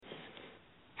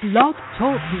Blog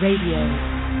Talk Radio.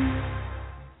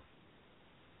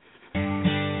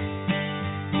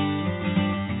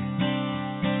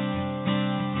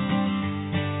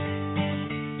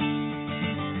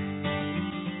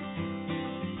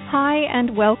 Hi,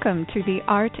 and welcome to The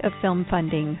Art of Film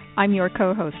Funding. I'm your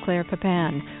co-host, Claire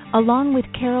Papin, along with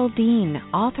Carol Dean,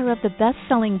 author of the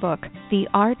best-selling book, The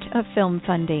Art of Film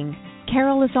Funding.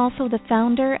 Carol is also the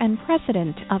founder and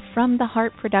president of From the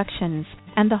Heart Productions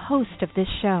and the host of this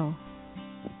show.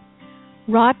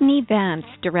 Rodney Vance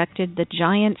directed the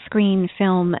giant screen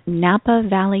film Napa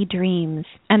Valley Dreams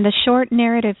and the short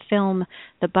narrative film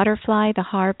The Butterfly, the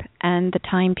Harp, and the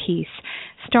Timepiece,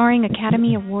 starring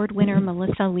Academy Award winner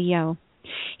Melissa Leo.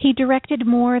 He directed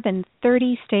more than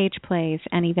 30 stage plays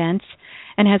and events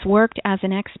and has worked as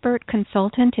an expert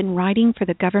consultant in writing for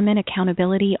the Government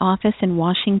Accountability Office in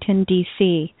Washington,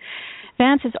 D.C.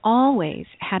 Vance has always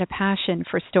had a passion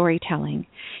for storytelling.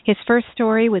 His first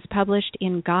story was published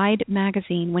in Guide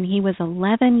magazine when he was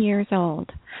 11 years old.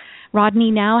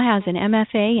 Rodney now has an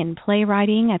MFA in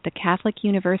playwriting at the Catholic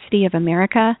University of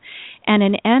America and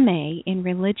an MA in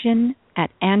religion at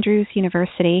Andrews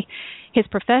University. His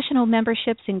professional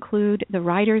memberships include the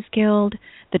Writers Guild,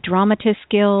 the Dramatists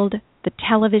Guild, the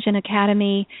Television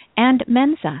Academy, and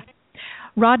Mensa.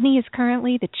 Rodney is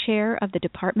currently the chair of the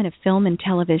Department of Film and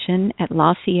Television at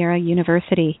La Sierra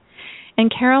University.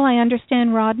 And Carol, I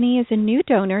understand Rodney is a new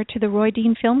donor to the Roy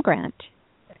Dean Film Grant.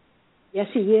 Yes,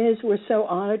 he is. We're so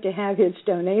honored to have his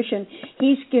donation.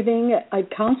 He's giving a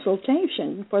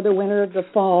consultation for the winner of the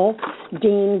Fall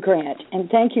Dean Grant. And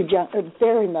thank you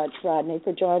very much, Rodney,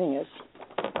 for joining us.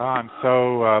 I'm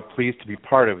so pleased to be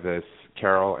part of this,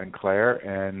 Carol and Claire,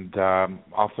 and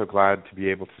also glad to be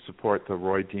able to support the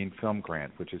Roy Dean Film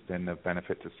Grant, which has been of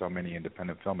benefit to so many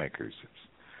independent filmmakers.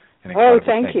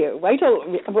 Thank you. Wait till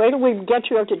we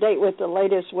get you up to date with the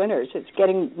latest winners. It's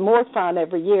getting more fun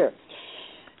every year.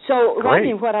 So,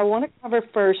 Rodney, what I want to cover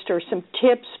first are some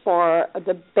tips for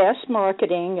the best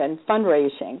marketing and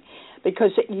fundraising,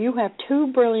 because you have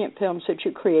two brilliant films that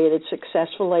you created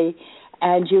successfully,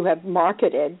 and you have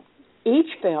marketed each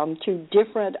film to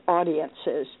different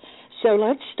audiences. So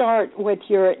let's start with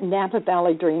your Napa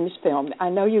Valley Dreams film.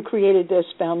 I know you created this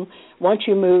film once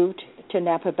you moved to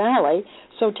Napa Valley,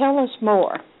 so tell us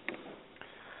more.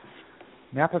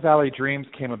 Napa Valley Dreams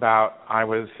came about. I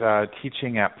was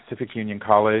teaching at Pacific Union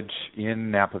College in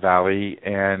Napa Valley,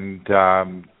 and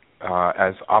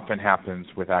as often happens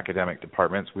with academic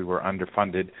departments, we were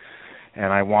underfunded,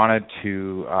 and I wanted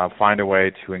to find a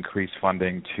way to increase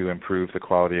funding to improve the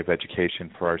quality of education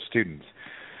for our students.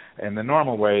 And the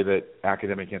normal way that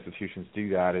academic institutions do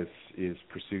that is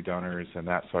pursue donors and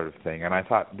that sort of thing. And I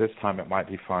thought this time it might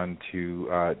be fun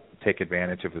to take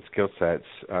advantage of the skill sets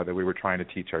that we were trying to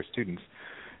teach our students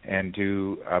and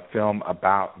do a film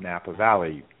about Napa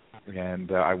Valley.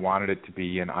 And I wanted it to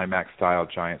be an IMAX-style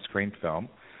giant screen film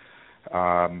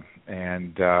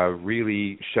and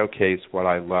really showcase what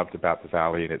I loved about the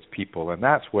Valley and its people. And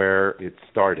that's where it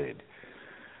started.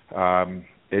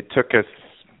 It took us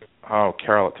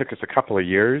a couple of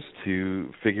years to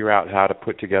figure out how to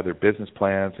put together business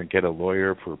plans and get a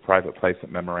lawyer for private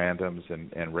placement memorandums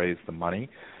and raise the money.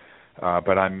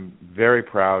 But I'm very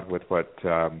proud with what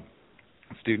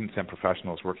students and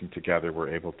professionals working together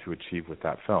were able to achieve with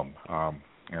that film.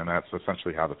 And that's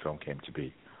essentially how the film came to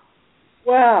be.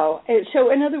 Wow.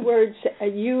 So in other words,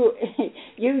 you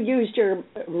used your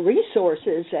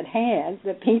resources at hand,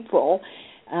 the people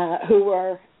who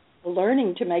are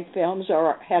learning to make films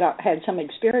or had some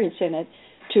experience in it,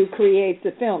 to create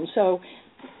the film. So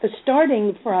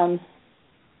starting from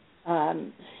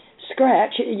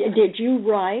scratch, did you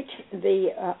write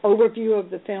the overview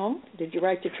of the film? Did you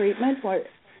write the treatment?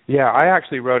 Yeah, I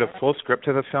actually wrote a full script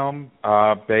to the film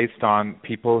based on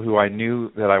people who I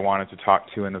knew that I wanted to talk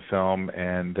to in the film,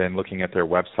 and then looking at their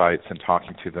websites and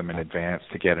talking to them in advance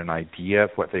to get an idea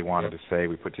of what they wanted to say.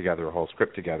 We put together a whole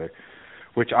script together,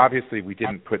 which obviously we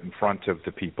didn't put in front of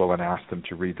the people and ask them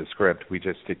to read the script.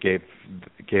 It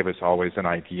gave us always an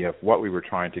idea of what we were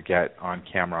trying to get on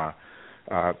camera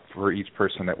for each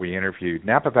person that we interviewed.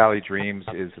 Napa Valley Dreams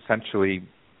is essentially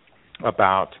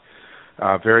about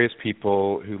various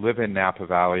people who live in Napa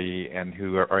Valley and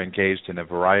who are engaged in a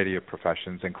variety of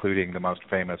professions, including the most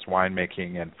famous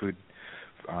winemaking and food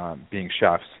being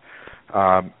chefs,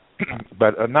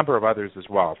 but a number of others as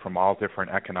well from all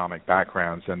different economic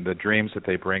backgrounds, and the dreams that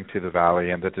they bring to the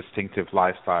Valley and the distinctive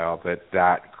lifestyle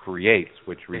that creates,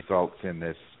 which results in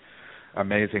this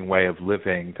amazing way of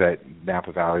living that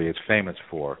Napa Valley is famous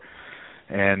for.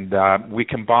 And we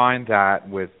combined that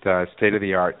with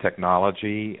state-of-the-art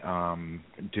technology.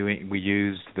 We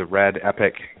used the Red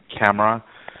Epic camera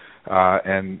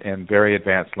and very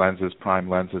advanced lenses, prime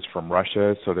lenses from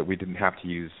Russia, so that we didn't have to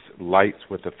use lights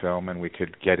with the film and we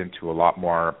could get into a lot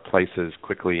more places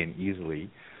quickly and easily,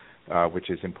 which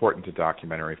is important to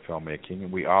documentary filmmaking.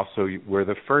 And we also were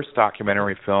the first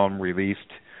documentary film released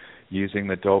using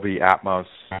the Dolby Atmos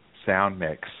sound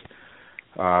mix.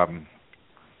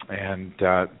 And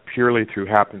purely through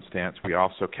happenstance, we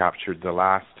also captured the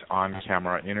last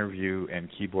on-camera interview and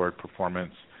keyboard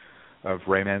performance of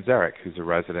Ray Manzarek, who's a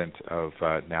resident of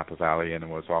Napa Valley and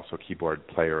was also keyboard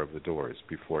player of The Doors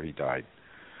before he died.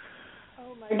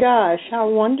 Oh my gosh, how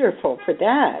wonderful for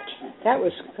that. That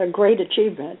was a great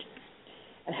achievement.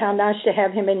 And how nice to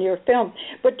have him in your film.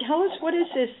 But tell us, what is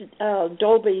this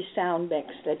Dolby sound mix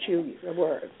that you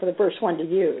were the first one to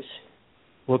use?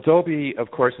 Well, Dolby, of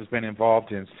course, has been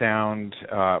involved in sound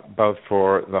both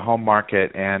for the home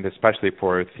market and especially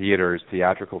for theaters,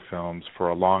 theatrical films, for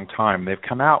a long time. They've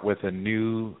come out with a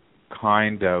new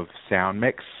kind of sound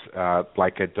mix,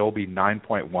 like a Dolby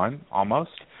 9.1 almost,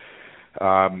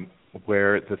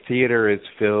 where the theater is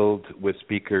filled with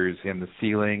speakers in the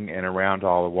ceiling and around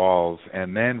all the walls.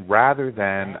 And then rather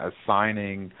than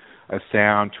assigning a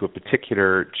sound to a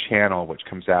particular channel which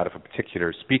comes out of a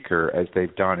particular speaker, as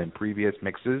they've done in previous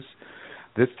mixes,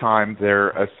 this time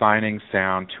they're assigning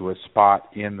sound to a spot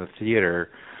in the theater,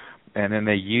 and then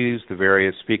they use the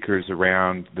various speakers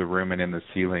around the room and in the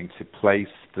ceiling to place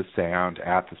the sound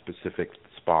at the specific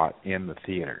spot in the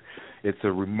theater. It's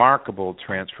a remarkable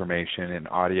transformation in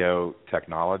audio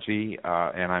technology,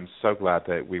 and I'm so glad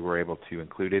that we were able to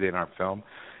include it in our film.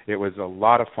 It was a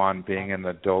lot of fun being in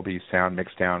the Dolby sound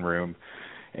mixdown room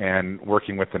and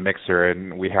working with the mixer,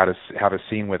 and we had have a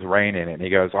scene with rain in it. And he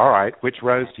goes, "All right, which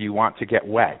rows do you want to get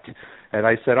wet?" And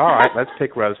I said, "All right, let's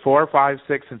pick rows 4, 5,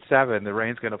 6, and 7. The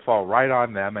rain's going to fall right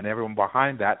on them, and everyone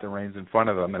behind that, the rain's in front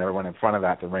of them, and everyone in front of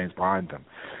that, the rain's behind them."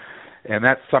 And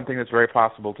that's something that's very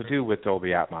possible to do with Dolby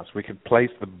Atmos. We can place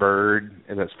the bird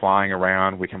that's flying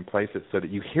around. We can place it so that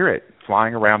you hear it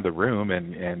flying around the room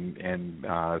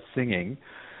and singing.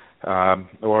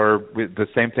 Or the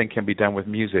same thing can be done with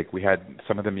music. We had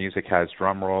some of the music has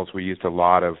drum rolls. We used a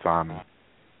lot of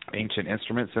ancient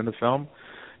instruments in the film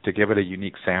to give it a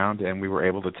unique sound, and we were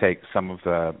able to take some of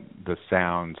the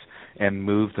sounds and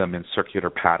move them in circular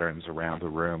patterns around the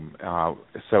room.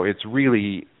 So it's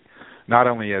really not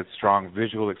only a strong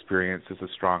visual experience, it's a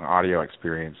strong audio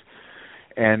experience.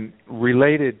 And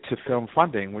related to film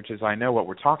funding, which is I know what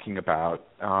we're talking about,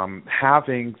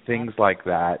 having things like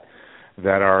that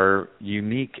are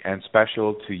unique and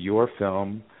special to your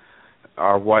film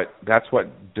that's what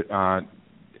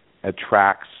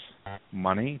attracts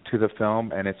money to the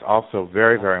film, and it's also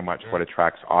very, very much what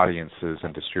attracts audiences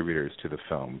and distributors to the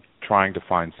film, trying to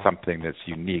find something that's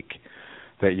unique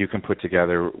that you can put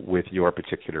together with your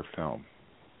particular film.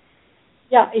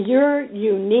 Yeah, your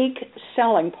unique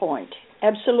selling point.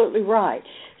 Absolutely right.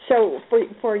 So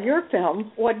for your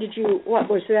film, what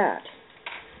was that?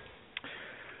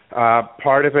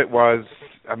 Part of it was,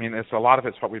 a lot of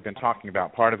it's what we've been talking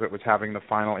about. Part of it was having the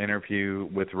final interview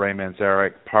with Ray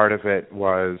Manzarek. Part of it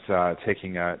was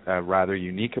taking a rather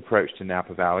unique approach to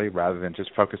Napa Valley, rather than just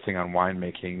focusing on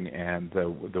winemaking and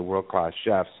the world-class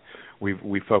chefs.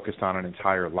 We focused on an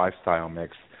entire lifestyle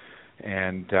mix.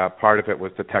 And part of it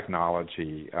was the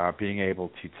technology, being able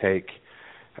to take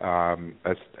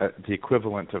the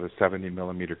equivalent of a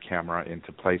 70-millimeter camera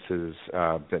into places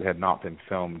that had not been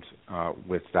filmed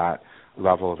with that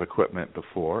level of equipment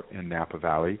before in Napa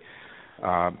Valley,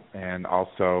 and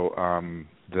also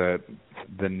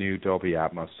the new Dolby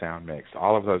Atmos sound mix.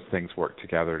 All of those things work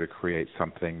together to create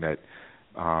something that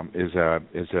is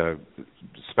a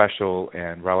special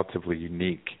and relatively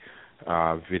unique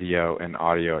video and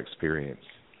audio experience.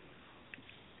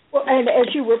 Well, and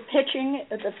as you were pitching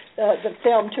the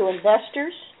film to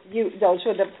investors, those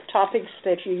were the topics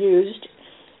that you used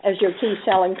as your key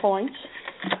selling points?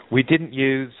 We didn't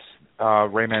use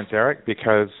Ray Manzarek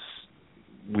because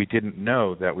we didn't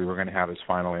know that we were going to have his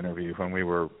final interview when we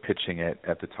were pitching it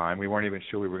at the time. We weren't even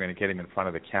sure we were going to get him in front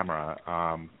of the camera.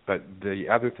 But the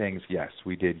other things, yes,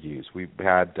 we did use. We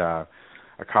had a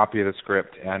copy of the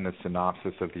script and the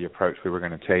synopsis of the approach we were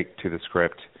going to take to the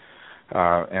script,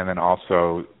 and then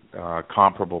also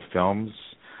comparable films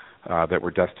that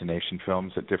were destination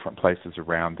films at different places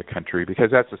around the country, because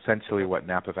that's essentially what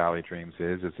Napa Valley Dreams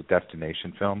is a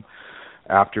destination film.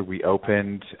 After we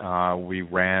opened, we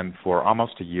ran for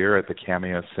almost a year at the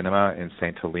Cameo Cinema in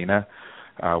St. Helena,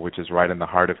 which is right in the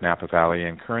heart of Napa Valley,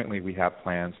 and currently we have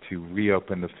plans to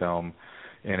reopen the film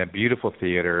in a beautiful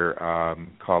theater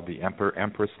called the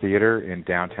Empress Theater in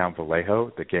downtown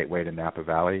Vallejo, the gateway to Napa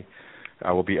Valley.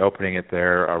 We'll be opening it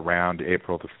there around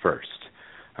April the 1st.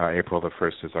 April the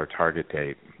 1st is our target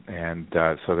date, and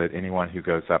so that anyone who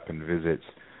goes up and visits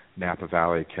Napa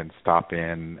Valley can stop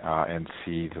in and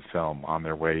see the film on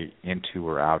their way into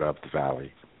or out of the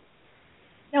valley.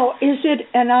 Now, is it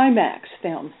an IMAX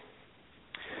film?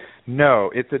 No,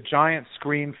 it's a giant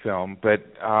screen film, but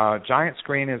giant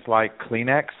screen is like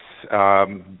Kleenex.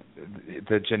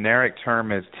 The generic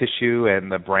term is tissue,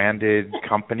 and the branded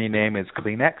company name is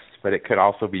Kleenex, but it could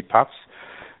also be Puffs.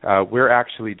 We're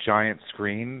actually giant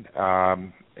screen,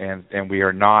 and we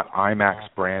are not IMAX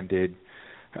branded.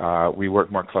 We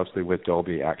work more closely with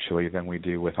Dolby, actually, than we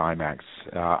do with IMAX.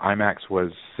 IMAX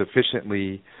was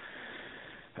sufficiently...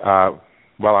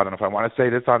 well, I don't know if I want to say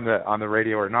this on the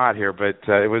radio or not here, but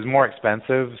it was more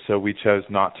expensive, so we chose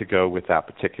not to go with that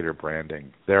particular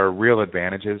branding. There are real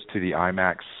advantages to the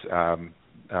IMAX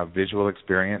visual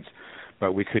experience,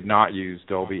 but we could not use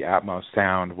Dolby Atmos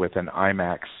sound with an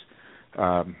IMAX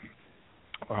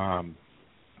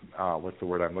what's the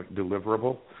word I'm looking,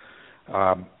 deliverable.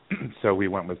 So we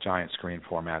went with giant screen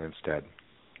format instead.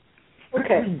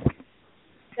 Okay,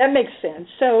 that makes sense.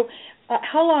 So,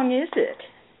 how long is it?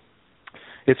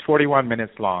 It's 41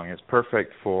 minutes long. It's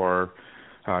perfect for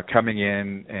coming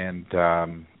in and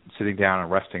sitting down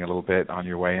and resting a little bit on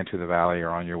your way into the valley or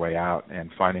on your way out,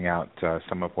 and finding out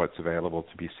some of what's available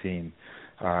to be seen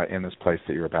in this place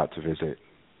that you're about to visit.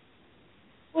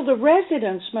 Well, the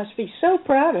residents must be so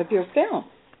proud of your film.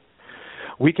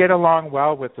 We get along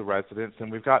well with the residents,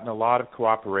 and we've gotten a lot of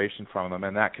cooperation from them,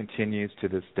 and that continues to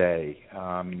this day.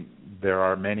 There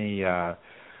are many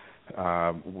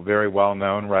very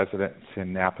well-known residents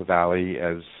in Napa Valley,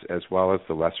 as well as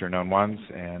the lesser-known ones,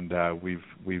 and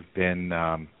we've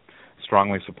been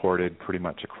strongly supported pretty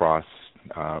much across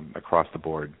the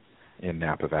board in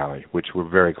Napa Valley, which we're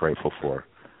very grateful for.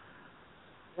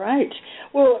 Right.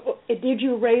 Well, did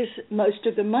you raise most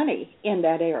of the money in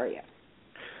that area?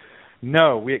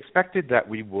 No, we expected that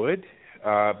we would,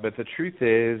 but the truth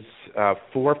is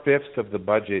 4/5 of the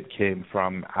budget came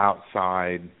from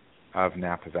outside of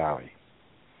Napa Valley,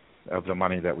 of the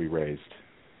money that we raised.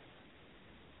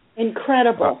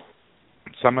 Incredible.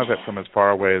 Some of it from as far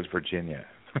away as Virginia.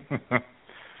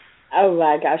 Oh,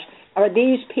 my gosh. Are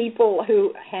these people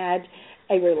who had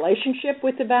a relationship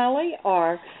with the Valley,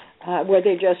 or were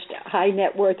they just high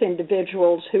net worth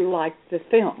individuals who liked the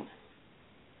film?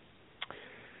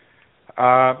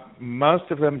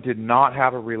 Most of them did not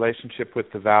have a relationship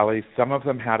with the Valley. Some of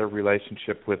them had a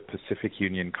relationship with Pacific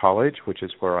Union College, which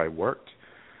is where I worked.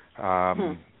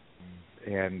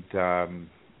 And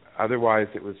otherwise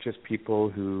it was just people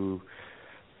who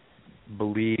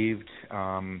believed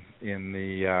in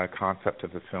the concept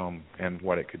of the film and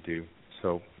what it could do.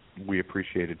 So we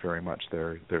appreciated very much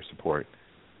their support.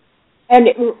 And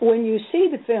when you see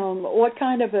the film, what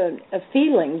kind of a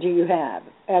feeling do you have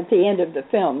at the end of the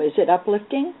film? Is it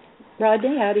uplifting,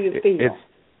 Rodney? How do you feel?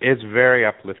 It's very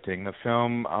uplifting. The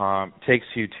film takes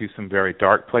you to some very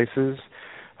dark places.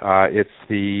 It's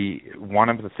one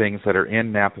of the things that are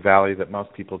in Napa Valley that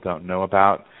most people don't know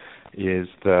about is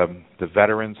the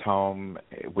Veterans Home,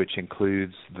 which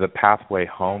includes the Pathway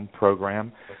Home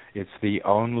program. It's the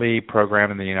only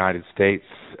program in the United States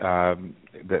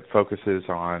that focuses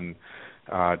on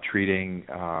treating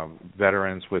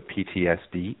veterans with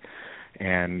PTSD.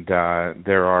 And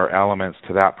there are elements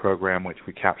to that program which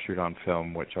we captured on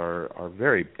film which are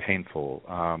very painful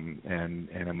and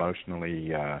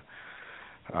emotionally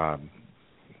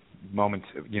moments,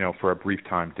 for a brief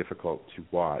time difficult to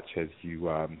watch as you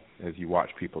watch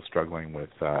people struggling with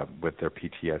their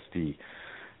PTSD.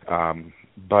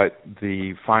 But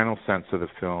the final sense of the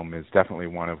film is definitely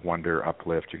one of wonder,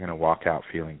 uplift. You're going to walk out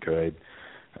feeling good.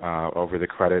 Over the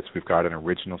credits, we've got an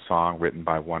original song written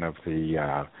by one of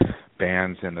the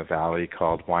bands in the valley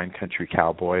called Wine Country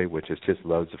Cowboy, which is just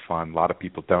loads of fun. A lot of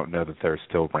people don't know that there are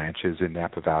still ranches in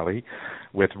Napa Valley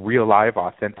with real, live,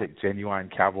 authentic, genuine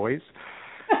cowboys.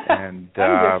 And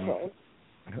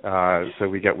so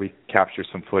we capture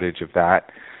some footage of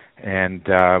that. And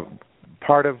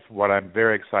part of what I'm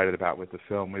very excited about with the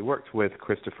film, we worked with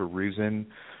Christopher Ruzin,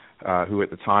 who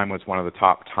at the time was one of the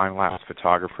top time-lapse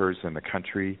photographers in the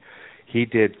country. He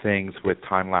did things with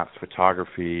time-lapse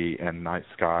photography and night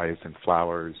skies and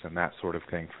flowers and that sort of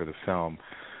thing for the film,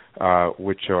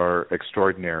 which are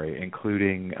extraordinary,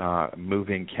 including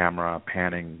moving camera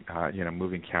panning,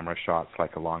 moving camera shots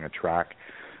like along a track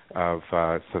so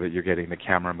that you're getting the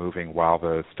camera moving while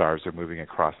the stars are moving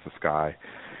across the sky.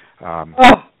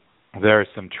 There are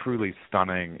some truly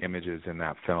stunning images in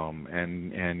that film,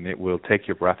 and it will take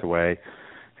your breath away,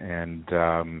 and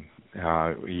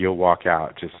you'll walk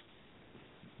out just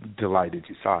delighted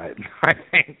you saw it. I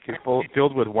think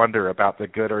filled with wonder about the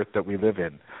good earth that we live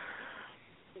in.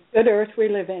 Good earth we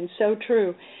live in, so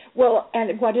true. Well,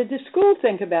 and what did the school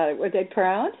think about it? Were they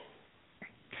proud?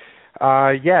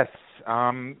 Yes.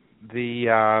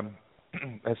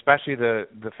 Especially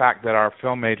the fact that our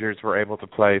film majors were able to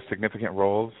play significant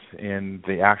roles in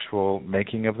the actual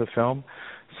making of the film,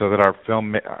 so that our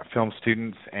film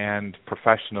students and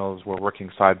professionals were working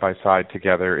side by side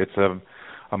together. It's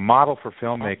a model for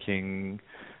filmmaking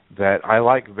that I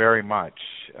like very much,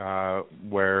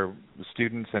 where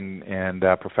students and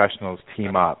professionals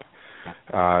team up,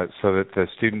 so that the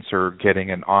students are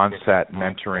getting an on-set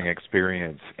mentoring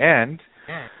experience, and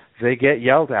they get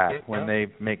yelled at when they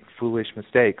make foolish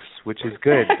mistakes, which is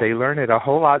good. They learn it a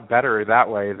whole lot better that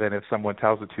way than if someone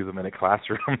tells it to them in a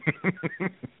classroom.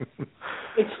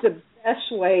 It's the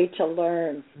best way to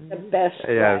learn, the best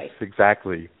way. Yes,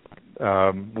 exactly.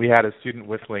 We had a student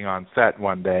whistling on set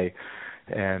one day,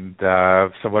 and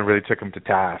someone really took him to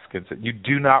task and said, "You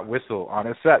do not whistle on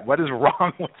a set. What is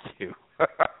wrong with you?"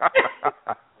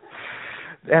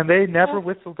 And they never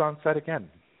whistled on set again.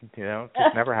 It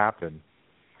just never happened.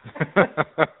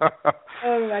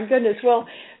 Oh, my goodness. Well,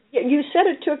 you said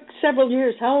it took several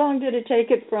years. How long did it take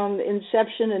it from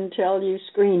inception until you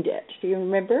screened it? Do you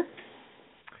remember?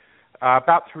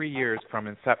 About 3 years from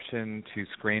inception to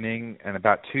screening, and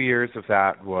about 2 years of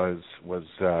that was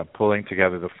pulling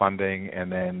together the funding,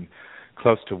 and then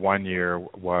close to 1 year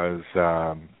was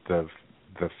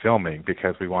the filming,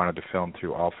 because we wanted to film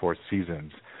through all 4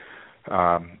 seasons.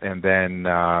 And then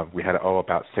we had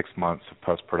about 6 months of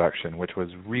post-production, which was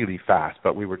really fast.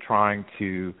 But we were trying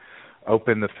to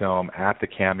open the film at the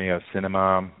Cameo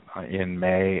Cinema in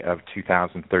May of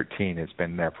 2013. It's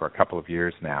been there for a couple of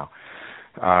years now.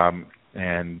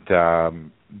 And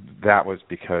that was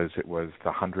because it was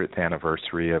the 100th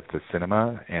anniversary of the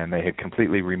cinema, and they had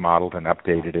completely remodeled and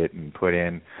updated it and put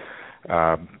in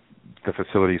the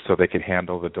facility so they could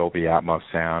handle the Dolby Atmos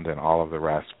sound and all of the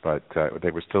rest, but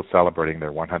they were still celebrating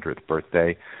their 100th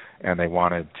birthday, and they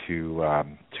wanted to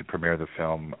premiere the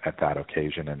film at that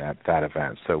occasion and at that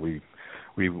event. So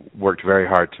we worked very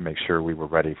hard to make sure we were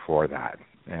ready for that,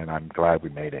 and I'm glad we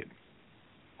made it.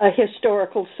 A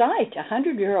historical site, a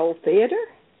 100-year-old theater?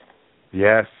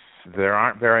 Yes, there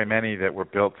aren't very many that were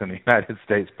built in the United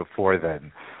States before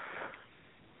then.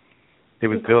 It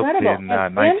was Incredible. built in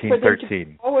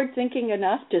 1913. Forward-thinking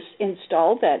enough to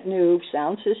install that new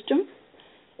sound system.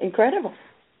 Incredible.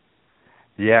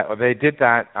 Yeah, well, they did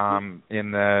that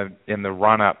in the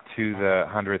run-up to the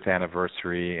 100th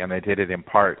anniversary, and they did it in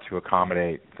part to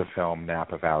accommodate the film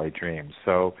Napa Valley Dreams.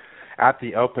 So at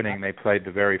the opening, they played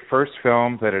the very first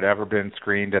film that had ever been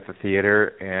screened at the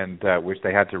theater, and which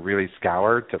they had to really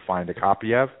scour to find a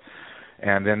copy of.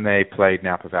 And then they played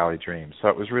Napa Valley Dreams. So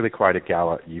it was really quite a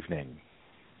gala evening.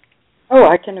 Oh,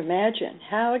 I can imagine.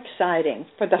 How exciting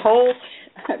for the whole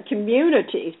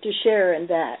community to share in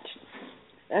that.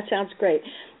 That sounds great.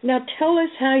 Now tell us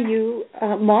how you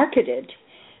marketed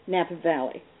Napa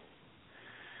Valley.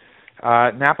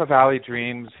 Napa Valley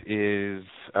Dreams is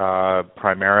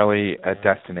primarily a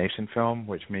destination film,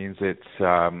 which means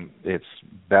it's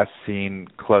best seen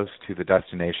close to the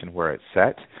destination where it's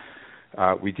set.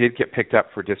 We did get picked up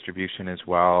for distribution as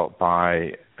well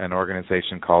by an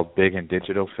organization called Big and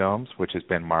Digital Films, which has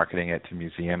been marketing it to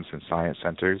museums and science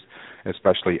centers,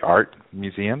 especially art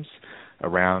museums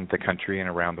around the country and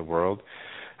around the world.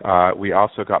 We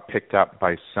also got picked up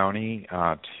by Sony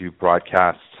to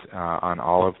broadcast on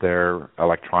all of their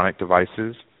electronic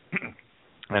devices.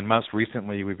 And most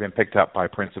recently, we've been picked up by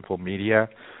Principal Media,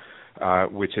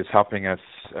 which is helping us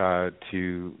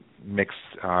to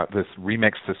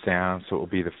remix the sound, so it will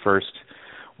be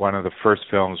one of the first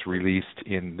films released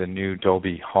in the new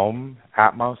Dolby Home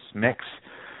Atmos mix,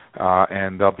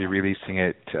 and they'll be releasing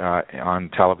it on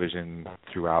television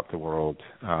throughout the world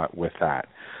with that.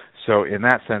 So in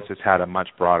that sense, it's had a much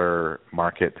broader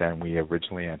market than we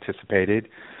originally anticipated.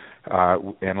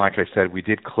 And like I said, we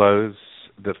did close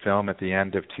the film at the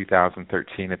end of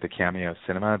 2013 at the Cameo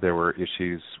Cinema. There were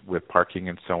issues with parking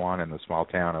and so on in the small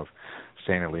town of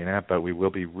St. Helena, but we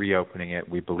will be reopening it,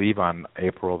 we believe, on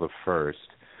April the 1st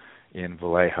in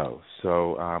Vallejo.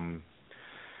 So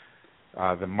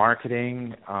the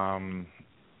marketing,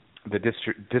 the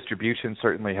distribution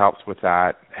certainly helps with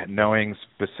that. Knowing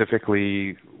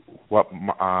specifically what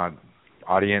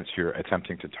audience you're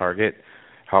attempting to target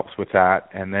helps with that.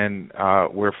 And then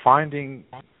we're finding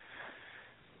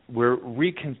we're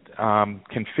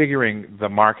reconfiguring the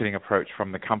marketing approach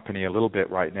from the company a little bit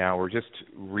right now. We're just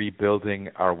rebuilding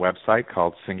our website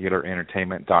called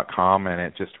singularentertainment.com, and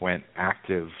it just went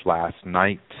active last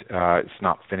night. It's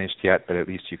not finished yet, but at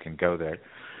least you can go there.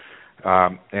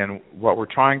 And what we're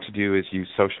trying to do is use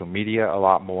social media a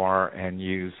lot more and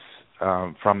use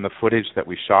from the footage that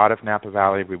we shot of Napa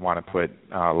Valley, we want to put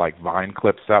like Vine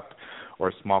clips up,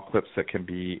 or small clips that can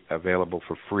be available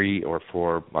for free or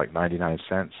for like 99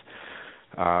 cents,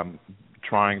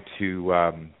 trying to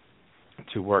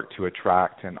work to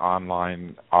attract an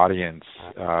online audience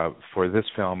for this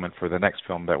film and for the next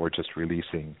film that we're just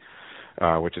releasing,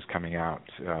 which is coming out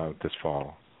this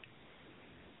fall.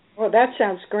 Well, that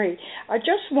sounds great. I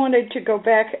just wanted to go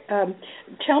back.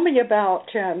 Tell me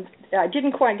about, I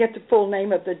didn't quite get the full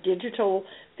name of the digital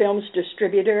films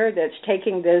distributor that's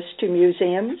taking this to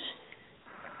museums.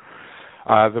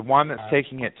 The one that's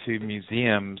taking it to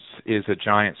museums is a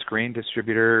Giant Screen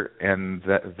distributor, and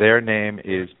their name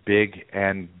is Big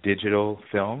and Digital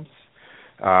Films.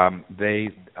 They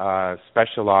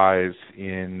specialize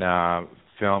in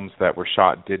films that were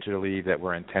shot digitally that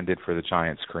were intended for the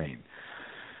giant screen,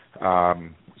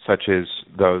 such as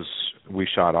those we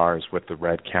shot ours with the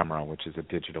Red camera, which is a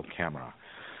digital camera.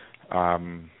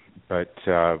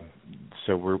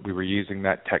 So we were using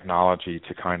that technology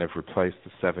to kind of replace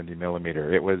the 70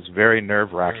 millimeter. It was very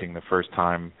nerve-wracking the first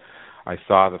time I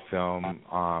saw the film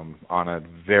on a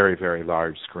very, very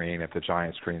large screen at the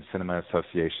Giant Screen Cinema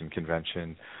Association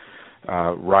convention,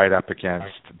 right up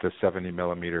against the 70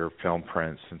 millimeter film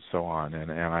prints and so on.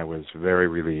 And I was very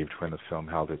relieved when the film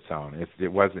held its own.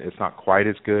 It's not quite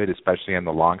as good, especially in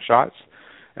the long shots,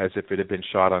 as if it had been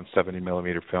shot on 70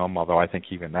 millimeter film, although I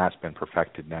think even that's been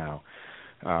perfected now.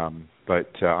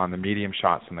 But on the medium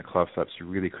shots and the close-ups, you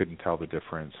really couldn't tell the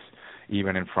difference,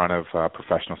 even in front of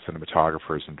professional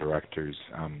cinematographers and directors.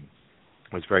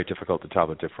 It was very difficult to tell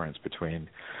the difference between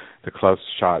the close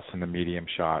shots and the medium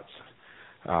shots,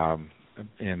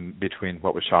 in between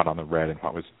what was shot on the Red and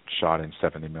what was shot in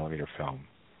 70 millimeter film.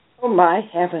 Oh my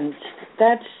heavens,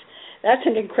 that's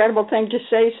an incredible thing to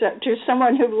say to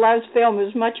someone who loves film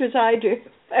as much as I do.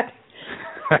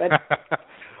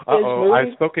 Uh-oh,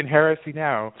 I've spoken heresy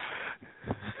now.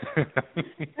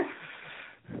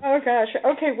 Oh, gosh.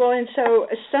 Okay, well, and so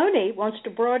Sony wants to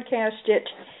broadcast it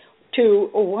to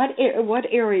what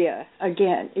area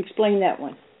again? Explain that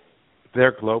one.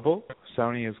 They're global.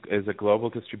 Sony is a global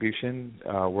distribution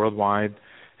worldwide,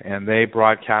 and they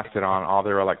broadcast it on all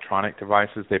their electronic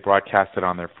devices. They broadcast it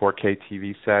on their 4K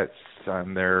TV sets,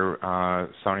 on their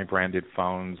Sony-branded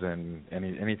phones, and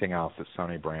anything else that's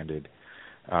Sony-branded.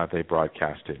 They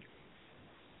broadcast it.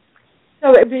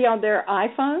 So it'd be on their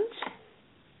iPhones?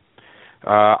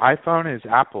 iPhone is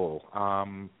Apple,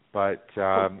 but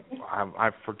I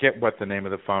forget what the name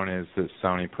of the phone is that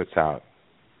Sony puts out.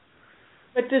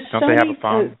 But does Don't Sony, they have a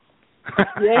phone?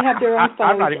 They have their own phone.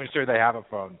 I'm not even sure they have a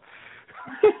phone.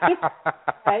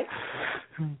 Right.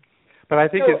 But I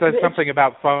think it says something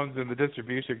about phones in the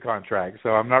distribution contract, so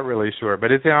I'm not really sure.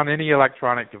 But it's on any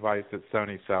electronic device that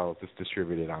Sony sells. It's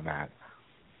distributed on that.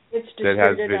 It's that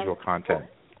has visual content.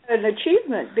 An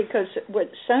achievement, because with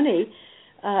Sony,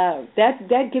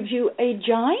 that gives you a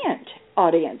giant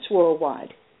audience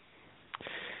worldwide.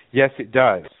 Yes, it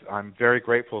does. I'm very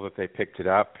grateful that they picked it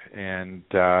up, and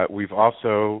we've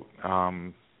also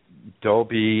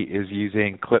Dolby is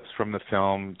using clips from the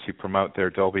film to promote their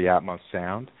Dolby Atmos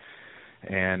sound.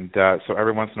 And so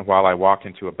every once in a while I walk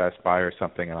into a Best Buy or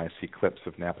something and I see clips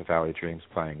of Napa Valley Dreams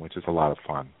playing, which is a lot of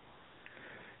fun.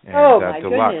 And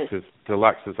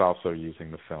Deluxe is also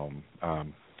using the film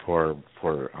for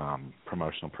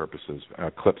promotional purposes,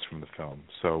 clips from the film.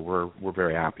 So we're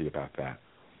very happy about that.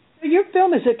 Your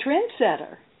film is a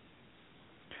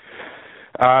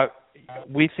trendsetter.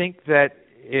 We think that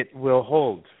it will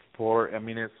hold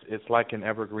it's like an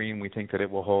evergreen. We think that it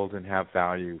will hold and have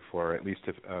value for at least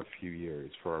a few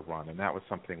years for a run, and that was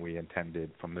something we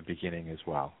intended from the beginning as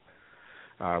well.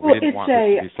 We didn't want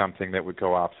this to be something that would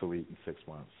go obsolete in 6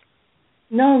 months.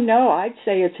 No, I'd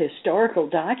say it's a historical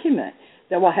document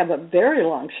that will have a very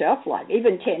long shelf life.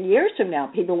 Even 10 years from now,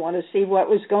 people want to see what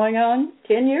was going on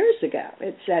 10 years ago,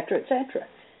 et cetera, et cetera.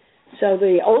 So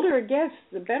the older it gets,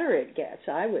 the better it gets,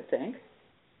 I would think.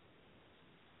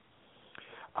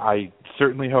 I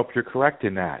certainly hope you're correct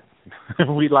in that.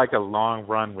 We'd like a long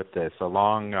run with this, a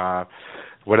long,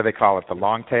 what do they call it, the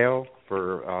long tail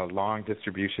for long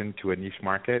distribution to a niche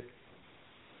market?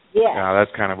 Yeah.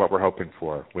 That's kind of what we're hoping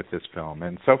for with this film.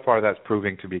 And so far that's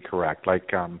proving to be correct.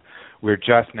 Like we're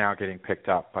just now getting picked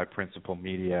up by Principal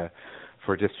Media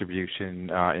for distribution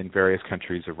in various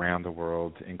countries around the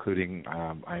world, including,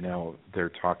 I know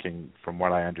they're talking, from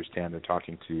what I understand, they're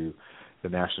talking to the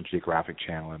National Geographic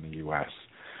Channel in the U.S.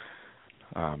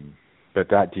 But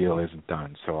that deal isn't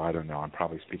done, so I don't know. I'm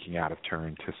probably speaking out of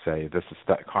turn to say this is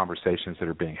the conversations that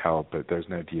are being held, but there's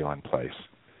no deal in place.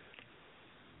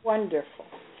 Wonderful.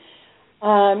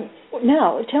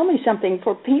 Now, tell me something.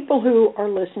 For people who are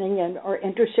listening and are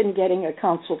interested in getting a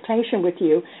consultation with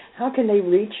you, how can they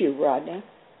reach you, Rodney?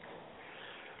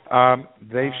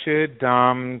 They should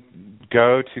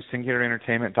go to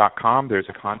singularentertainment.com. There's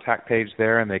a contact page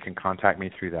there, and they can contact me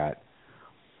through that.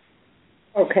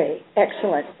 Okay,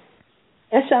 excellent.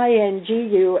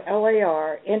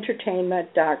 SINGULAR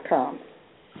entertainment.com.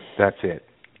 That's it.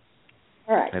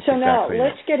 All right. That's so now exactly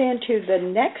let's get into the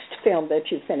next film that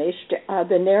you finished,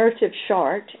 The Narrative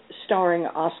Chart, starring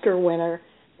Oscar winner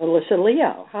Melissa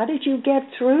Leo. How did you get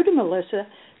through to Melissa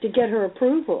to get her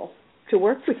approval to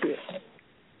work with you?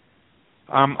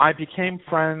 I became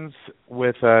friends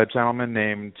with a gentleman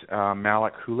named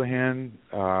Malik Houlihan,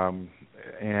 and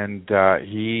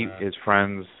he is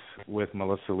friends with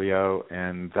Melissa Leo,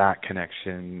 and that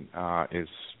connection is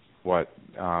what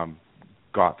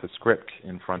got the script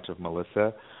in front of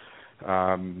Melissa.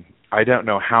 I don't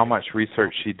know how much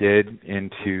research she did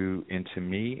into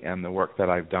me and the work that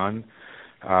I've done.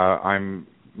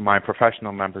 My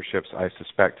professional memberships, I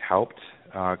suspect, helped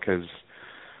because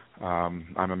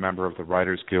I'm a member of the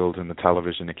Writers Guild and the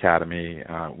Television Academy,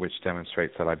 which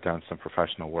demonstrates that I've done some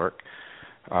professional work.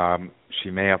 She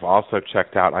may have also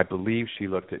checked out, I believe she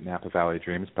looked at Napa Valley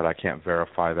Dreams, but I can't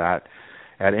verify that.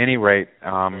 At any rate,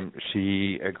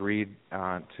 she agreed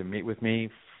to meet with me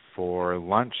for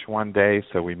lunch one day,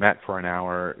 so we met for an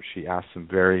hour. She asked some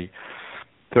very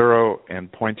thorough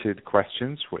and pointed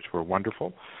questions, which were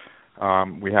wonderful.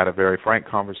 We had a very frank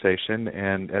conversation,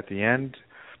 and at the end,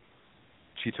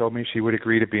 she told me she would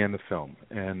agree to be in the film,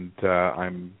 and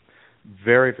I'm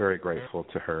very, very grateful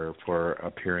to her for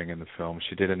appearing in the film.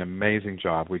 She did an amazing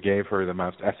job. We gave her the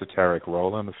most esoteric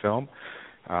role in the film,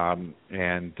 and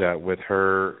with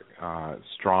her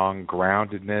strong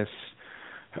groundedness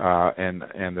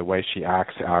and the way she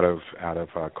acts out of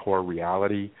core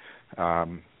reality,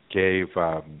 gave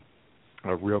a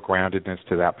real groundedness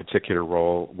to that particular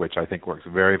role, which I think works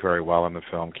very, very well in the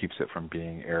film, keeps it from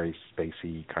being airy,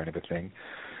 spacey kind of a thing.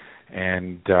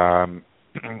 And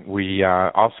we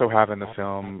also have in the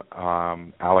film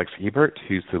Alex Ebert,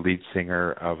 who's the lead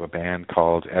singer of a band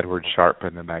called Edward Sharpe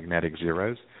and the Magnetic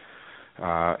Zeros,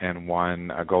 and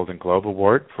won a Golden Globe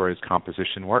Award for his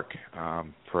composition work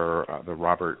for the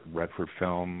Robert Redford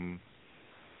film.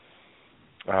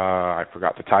 I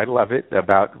forgot the title of it,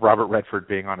 about Robert Redford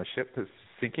being on a ship that's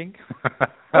sinking.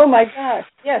 Oh my gosh!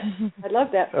 Yes, I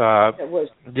love that. It was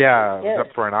it was up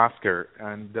for an Oscar,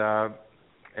 and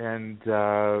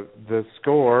the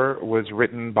score was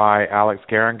written by Alex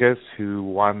Garangus, who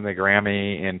won the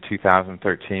Grammy in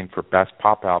 2013 for Best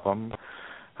Pop Album,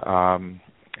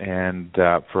 and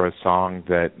for a song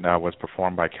that was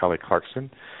performed by Kelly Clarkson.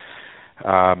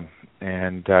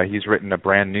 And he's written a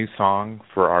brand new song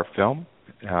for our film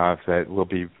that will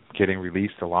be getting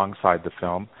released alongside the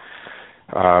film.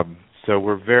 So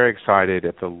we're very excited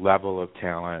at the level of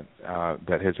talent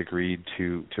that has agreed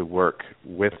to work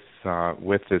with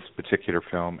this particular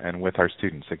film and with our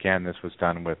students. Again, this was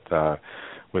done with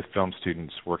film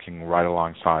students working right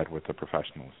alongside with the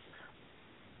professionals.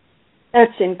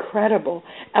 That's incredible.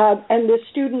 And the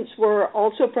students were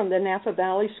also from the Napa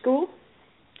Valley School?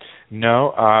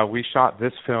 No, we shot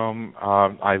this film.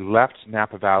 I left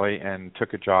Napa Valley and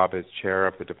took a job as chair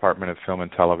of the Department of Film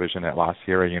and Television at La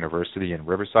Sierra University in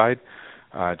Riverside,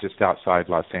 just outside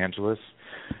Los Angeles.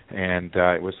 And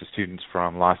it was the students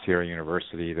from La Sierra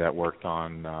University that worked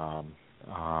on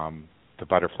The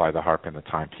Butterfly, the Harp, and the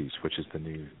Timepiece, which is the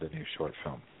new short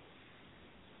film.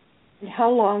 And how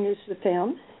long is the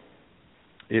film?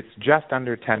 It's just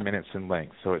under 10 minutes in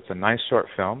length, so it's a nice short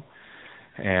film.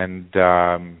 And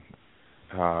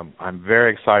I'm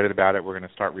very excited about it. We're going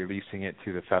to start releasing it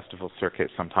to the festival circuit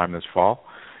sometime this fall,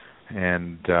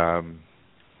 and I'm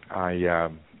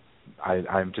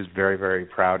just very, very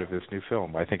proud of this new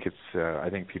film. I think I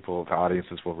think the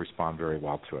audiences will respond very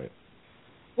well to it.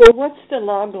 Well, what's the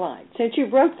log line? Since you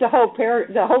wrote the whole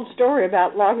story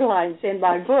about log lines in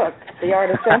my book, The Art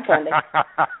of Film Funding.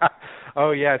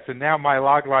 Oh yes, and now my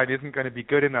log line isn't going to be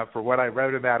good enough for what I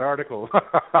wrote in that article.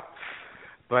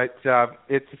 But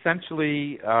it's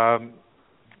essentially a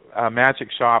magic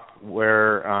shop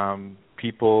where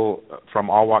people from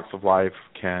all walks of life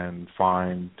can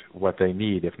find what they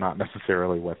need, if not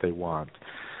necessarily what they want.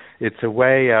 it's a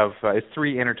way of it's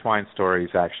three intertwined stories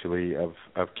actually of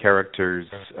characters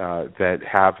that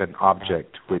have an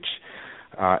object which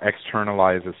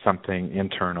externalizes something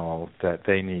internal that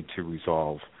they need to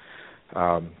resolve.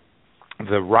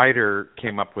 The writer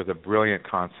came up with a brilliant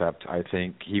concept. I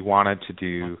think he wanted to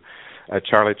do a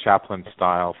Charlie Chaplin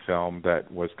style film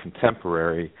that was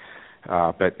contemporary,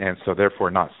 and so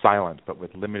therefore not silent, but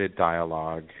with limited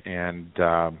dialogue. And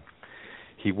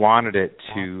he wanted it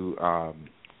to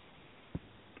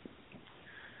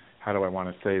how do I want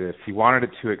to say this? He wanted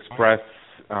it to express,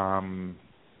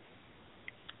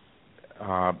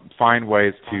 find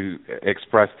ways to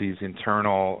express these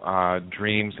internal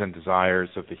dreams and desires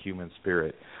of the human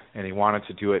spirit. And he wanted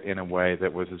to do it in a way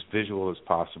that was as visual as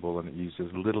possible and it used as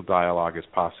little dialogue as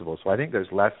possible. So I think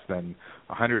there's less than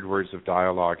 100 words of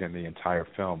dialogue in the entire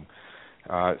film.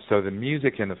 So the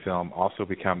music in the film also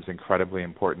becomes incredibly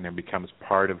important and becomes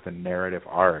part of the narrative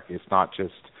arc. It's not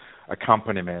just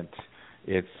accompaniment.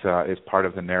 It's part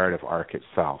of the narrative arc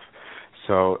itself.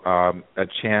 So a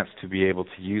chance to be able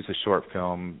to use a short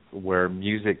film where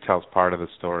music tells part of the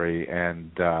story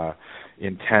and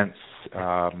intense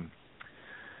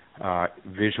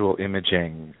visual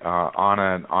imaging on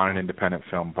an independent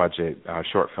film budget,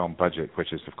 short film budget,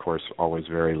 which is of course always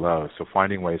very low. So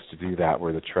finding ways to do that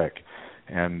were the trick,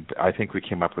 and I think we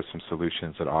came up with some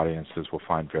solutions that audiences will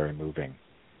find very moving.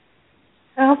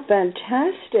 Oh,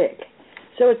 fantastic!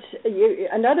 So it's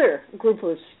another group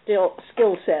of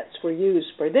skill sets were used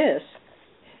for this.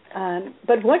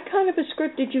 But what kind of a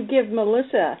script did you give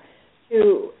Melissa?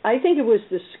 I think it was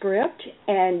the script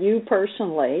and you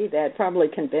personally that probably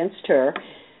convinced her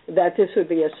that this would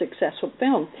be a successful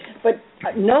film. But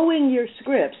knowing your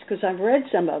scripts, because I've read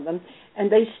some of them,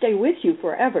 and they stay with you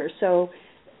forever. So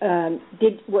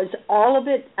was all of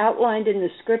it outlined in the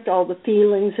script, all the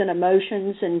feelings and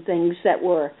emotions and things that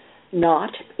were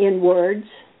not in words?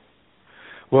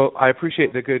 Well, I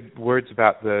appreciate the good words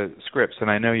about the scripts, and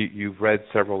I know you've read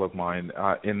several of mine.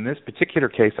 In this particular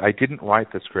case, I didn't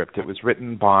write the script. It was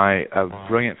written by a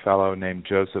brilliant fellow named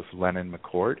Joseph Lennon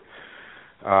McCord,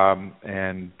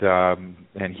 and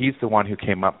he's the one who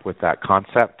came up with that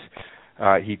concept.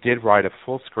 He did write a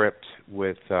full script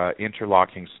with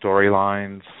interlocking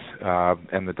storylines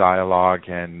and the dialogue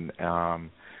and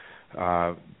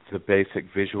the basic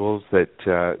visuals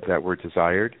that were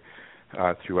desired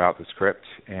throughout the script,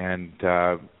 and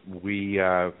we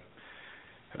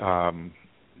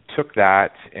took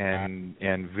that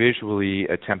and visually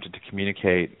attempted to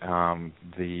communicate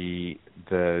the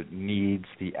needs,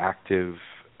 the active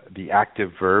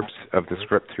verbs of the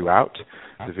script throughout,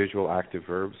 the visual active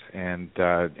verbs, and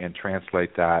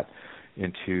translate that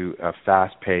into a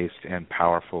fast-paced and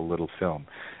powerful little film.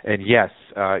 And yes,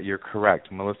 you're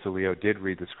correct. Melissa Leo did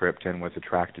read the script and was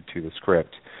attracted to the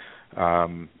script,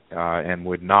 and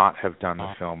would not have done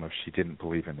the film if she didn't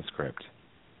believe in the script.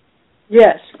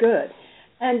 Yes, good.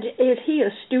 And is he a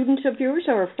student of yours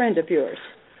or a friend of yours?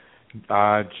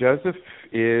 Joseph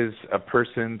is a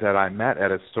person that I met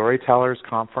at a storytellers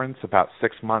conference about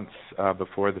 6 months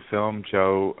before the film.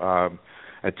 Joe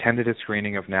attended a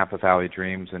screening of Napa Valley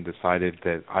Dreams and decided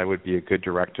that I would be a good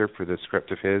director for this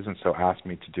script of his, and so asked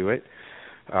me to do it.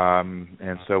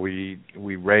 And so we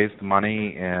raised the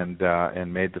money and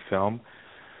made the film.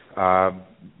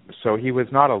 So he was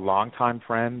not a longtime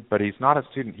friend, but he's not a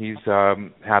student. He's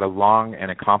had a long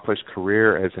and accomplished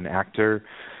career as an actor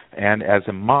and as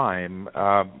a mime.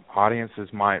 Audiences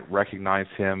might recognize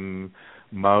him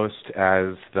most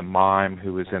as the mime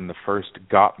who was in the first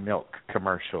Got Milk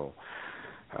commercial,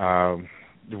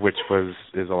 which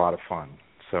is a lot of fun.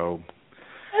 So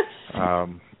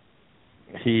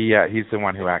he's the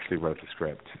one who actually wrote the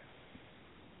script.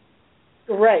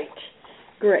 Great.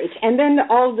 And then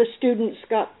all the students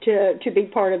got to be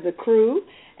part of the crew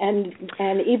and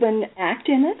even act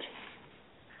in it?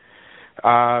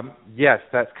 Yes,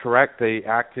 that's correct. They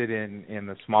acted in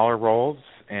the smaller roles,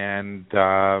 and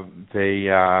they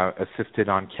assisted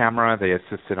on camera. They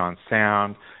assisted on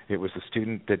sound. It was a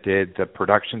student that did the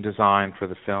production design for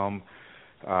the film,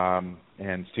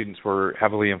 and students were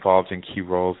heavily involved in key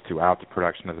roles throughout the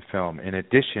production of the film. In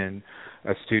addition,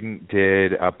 a student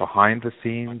did a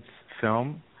behind-the-scenes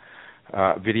film,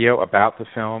 video about the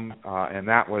film, and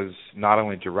that was not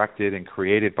only directed and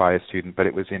created by a student, but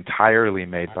it was entirely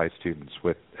made by students,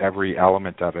 with every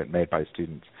element of it made by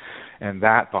students. And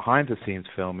that behind-the-scenes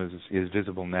film is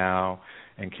visible now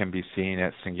and can be seen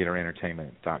at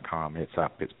singularentertainment.com. It's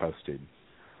up, it's posted.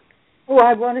 Oh,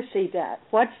 I want to see that.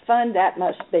 What fun that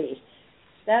must be.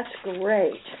 That's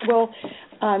great. Well,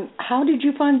 how did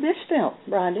you find this film,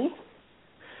 Rodney?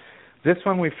 This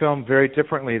one we filmed very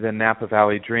differently than Napa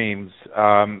Valley Dreams.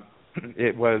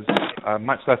 it was a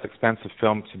much less expensive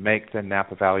film to make than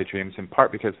Napa Valley Dreams, in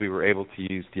part because we were able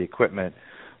to use the equipment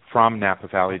from Napa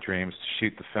Valley Dreams to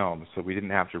shoot the film, so we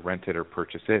didn't have to rent it or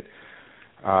purchase it,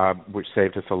 which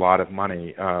saved us a lot of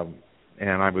money,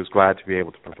 and I was glad to be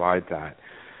able to provide that.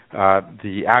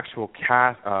 The actual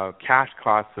cash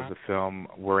costs of the film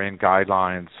were in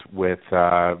guidelines with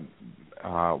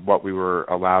what we were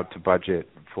allowed to budget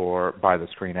for by the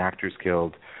Screen Actors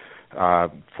Guild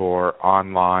for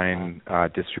online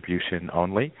distribution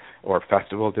only, or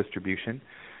festival distribution.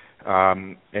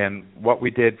 And what we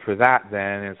did for that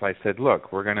then is I said,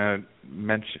 look, we're going to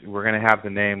have the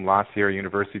name La Sierra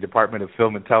University Department of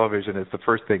Film and Television as the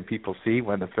first thing people see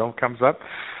when the film comes up.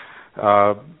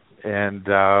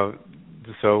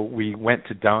 So we went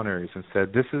to donors and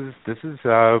said, this is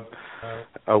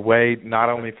a way not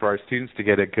only for our students to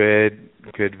get a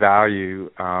good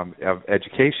value of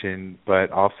education,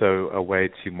 but also a way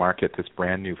to market this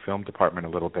brand new film department a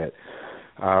little bit.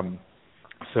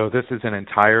 So this is an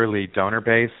entirely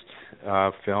donor-based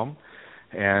film,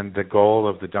 and the goal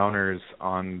of the donors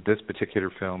on this particular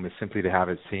film is simply to have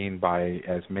it seen by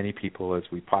as many people as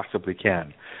we possibly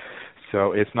can.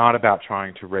 So it's not about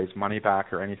trying to raise money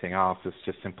back or anything else. It's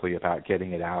just simply about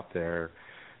getting it out there.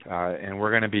 And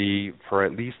we're going to be, for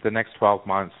at least the next 12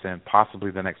 months and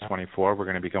possibly the next 24, we're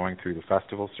going to be going through the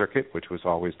festival circuit, which was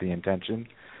always the intention.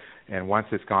 And once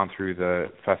it's gone through the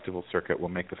festival circuit, we'll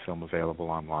make the film available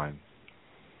online.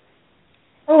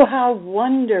 Oh, how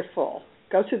wonderful.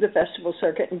 Go through the festival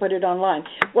circuit and put it online.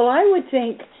 Well, I would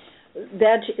think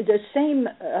that the same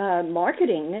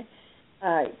marketing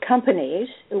companies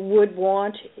would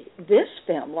want this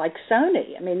film, like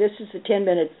Sony. I mean, this is a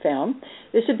 10-minute film.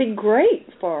 This would be great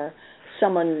for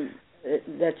someone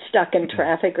that's stuck in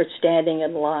traffic or standing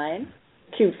in line.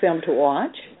 Cute film to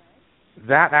watch.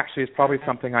 That actually is probably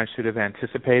something I should have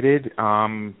anticipated,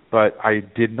 but I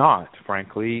did not,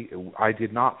 frankly. I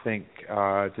did not think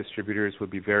distributors would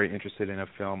be very interested in a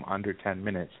film under 10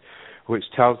 minutes, which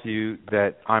tells you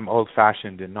that I'm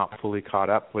old-fashioned and not fully caught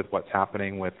up with what's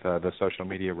happening with the social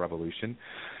media revolution,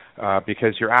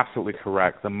 because you're absolutely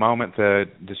correct. The moment the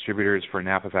distributors for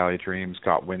Napa Valley Dreams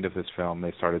got wind of this film,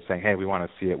 they started saying, hey, we want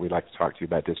to see it. We'd like to talk to you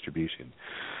about distribution.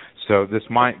 So this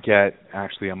might get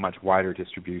actually a much wider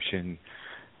distribution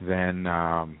than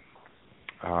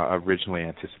originally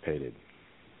anticipated.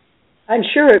 I'm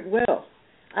sure it will.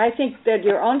 I think that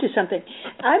you're onto something.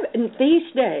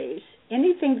 These days,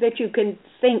 anything that you can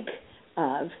think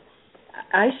of,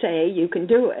 I say you can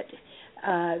do it.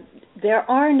 There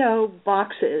are no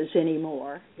boxes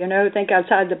anymore. Think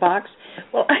outside the box.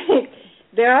 Well,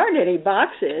 there aren't any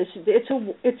boxes.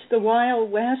 It's the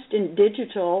Wild West in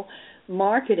digital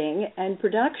marketing and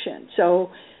production.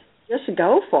 So just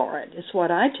go for it, is what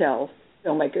I tell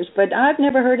filmmakers. But I've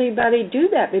never heard anybody do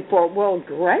that before. Well,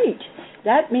 great.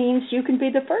 That means you can be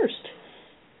the first.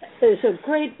 It's a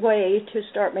great way to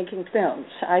start making films,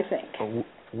 I think.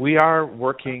 We are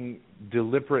working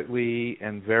deliberately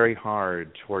and very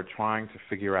hard toward trying to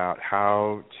figure out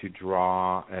how to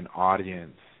draw an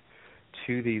audience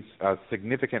to these,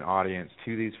 significant audience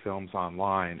to these films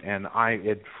online. And I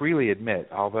freely admit,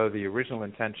 although the original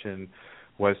intention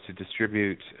was to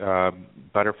distribute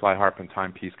Butterfly Harp and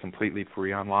Timepiece completely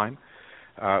free online,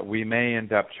 we may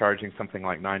end up charging something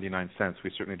like 99 cents.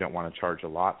 We certainly don't want to charge a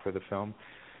lot for the film.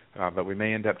 But we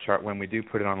may end up, when we do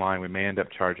put it online, we may end up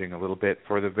charging a little bit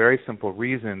for the very simple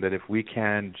reason that if we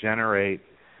can generate,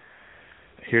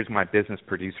 here's my business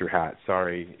producer hat,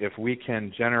 sorry, if we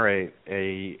can generate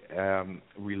a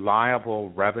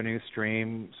reliable revenue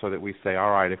stream so that we say,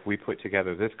 all right, if we put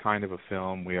together this kind of a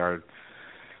film, we are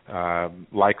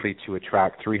likely to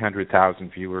attract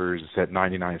 300,000 viewers at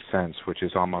 99 cents, which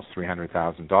is almost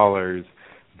 $300,000,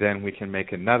 then we can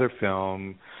make another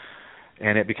film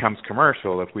and it becomes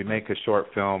commercial. If we make a short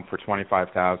film for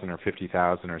 $25,000 or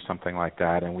 $50,000 or something like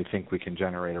that, and we think we can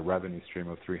generate a revenue stream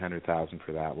of $300,000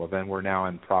 for that, well, then we're now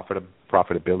in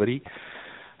profitability.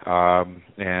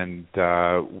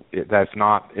 That's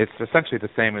not. It's essentially the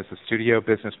same as the studio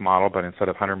business model, but instead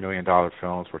of $100 million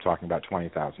films, we're talking about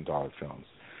 $20,000 films.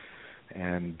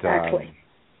 And exactly.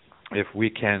 If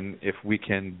we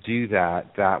can do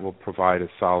that, that will provide a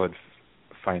solid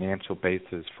financial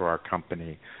basis for our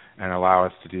company and allow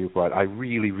us to do what I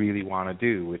really, really want to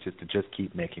do, which is to just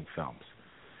keep making films.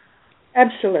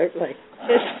 Absolutely.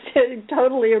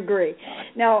 Totally agree.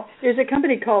 Now, there's a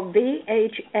company called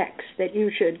VHX that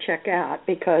you should check out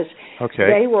because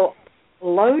they will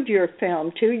load your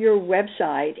film to your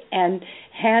website and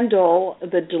handle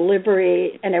the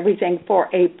delivery and everything for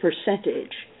a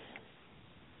percentage.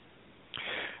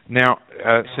 Now,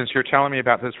 since you're telling me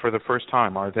about this for the first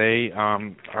time, are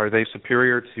they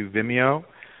superior to Vimeo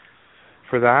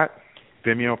for that?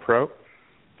 Vimeo Pro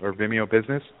or Vimeo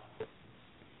Business?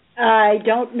 I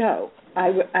don't know.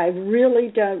 I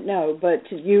really don't know, but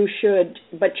you should.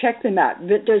 But check them out.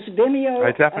 Does Vimeo?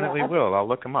 I definitely will. I'll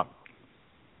look them up.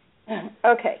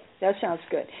 Okay, that sounds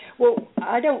good. Well,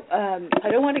 I don't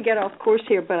want to get off course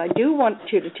here, but I do want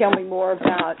you to tell me more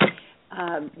about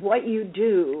what you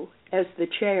do as the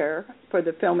chair for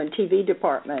the Film and TV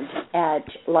department at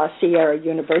La Sierra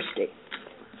University.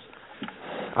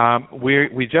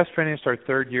 We just finished our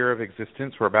third year of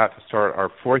existence. We're about to start our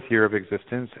fourth year of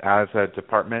existence as a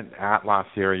department at La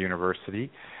Sierra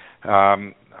University.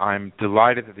 I'm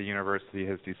delighted that the university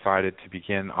has decided to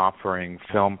begin offering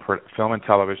film and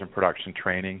television production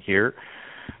training here.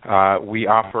 We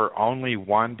offer only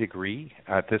one degree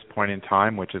at this point in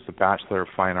time, which is a Bachelor of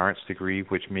Fine Arts degree,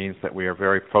 which means that we are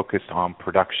very focused on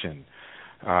production.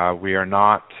 We are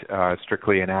not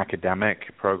strictly an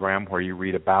academic program where you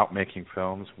read about making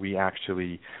films. We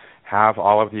actually have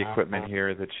all of the equipment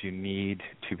here that you need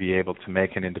to be able to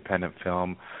make an independent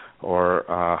film or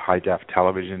a high-def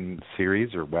television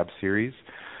series or web series.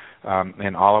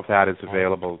 And all of that is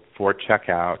available for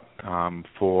checkout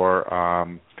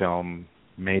for film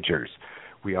majors.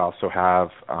 We also have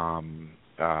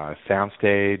a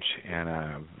soundstage and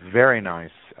a very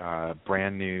nice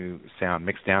brand new sound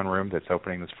mixdown room that's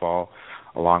opening this fall,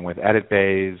 along with edit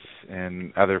bays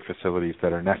and other facilities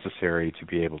that are necessary to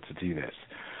be able to do this.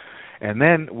 And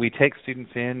then we take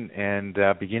students in, and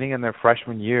beginning in their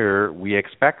freshman year, we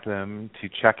expect them to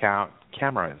check out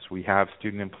cameras. We have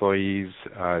student employees,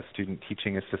 student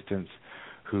teaching assistants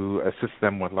who assist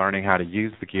them with learning how to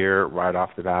use the gear right off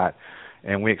the bat.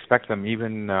 And we expect them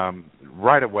even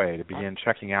right away to begin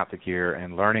checking out the gear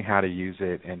and learning how to use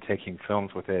it and taking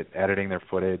films with it, editing their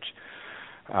footage.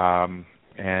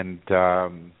 And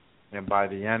by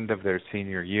the end of their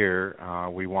senior year,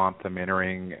 we want them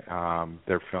entering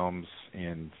their films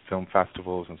in film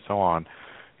festivals and so on,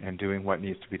 and doing what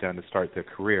needs to be done to start their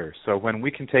career. So when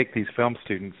we can take these film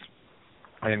students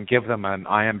and give them an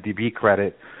IMDb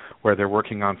credit where they're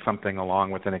working on something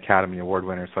along with an Academy Award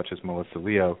winner such as Melissa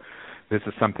Leo, this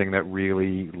is something that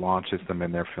really launches them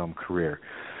in their film career.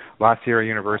 La Sierra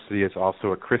University is also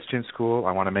a Christian school.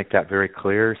 I want to make that very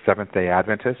clear, Seventh-day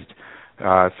Adventist,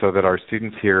 so that our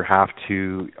students here have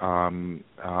to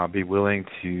be willing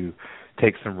to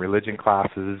take some religion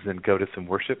classes and go to some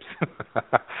worships.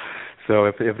 So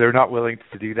if they're not willing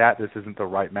to do that, this isn't the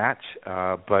right match.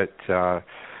 But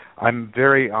I'm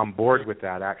very on board with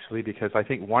that, actually, because I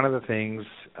think one of the things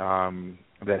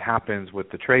that happens with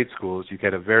the trade schools, you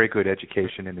get a very good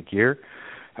education in the gear,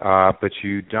 but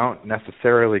you don't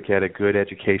necessarily get a good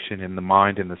education in the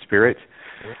mind and the spirit.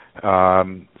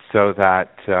 So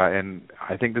that, and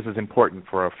I think this is important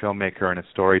for a filmmaker and a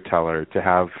storyteller to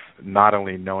have not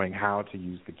only knowing how to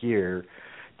use the gear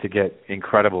to get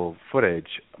incredible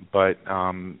footage, but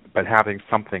having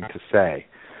something to say.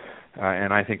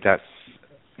 And I think that's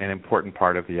an important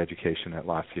part of the education at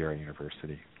La Sierra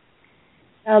University.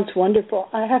 Sounds wonderful.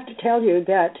 I have to tell you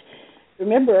that,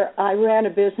 remember, I ran a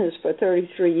business for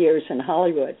 33 years in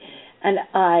Hollywood, and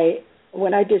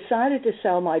when I decided to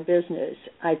sell my business,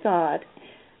 I thought,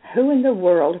 who in the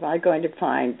world am I going to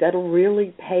find that'll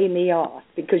really pay me off?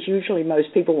 Because usually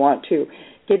most people want to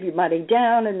give you money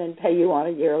down and then pay you on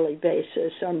a yearly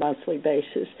basis or monthly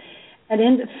basis. And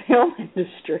in the film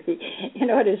industry,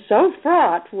 it is so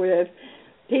fraught with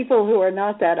people who are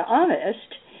not that honest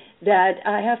that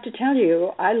I have to tell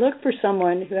you, I looked for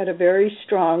someone who had a very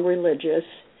strong religious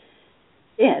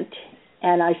bent,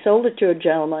 and I sold it to a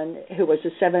gentleman who was a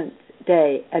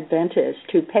Seventh-day Adventist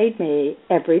who paid me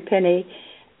every penny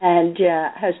and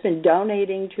has been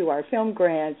donating to our film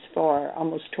grants for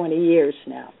almost 20 years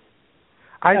now.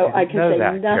 I didn't know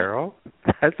that, Carol.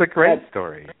 That's a great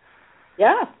story.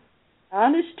 Yeah,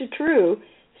 honest to true.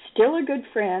 Still a good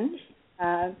friend.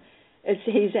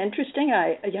 He's interesting.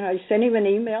 I sent him an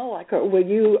email like, are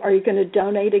you going to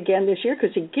donate again this year?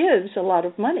 Because he gives a lot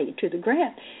of money to the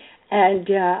grant. And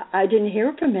I didn't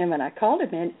hear from him, and I called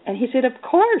him in, and he said, of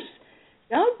course.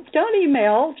 Don't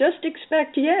email, just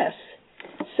expect yes.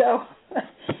 So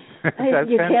That's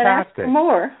you fantastic. Can't ask for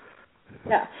more.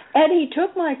 Yeah. And he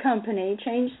took my company,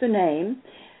 changed the name.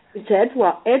 It's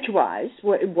Edgewise,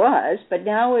 what it was, but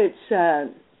now it's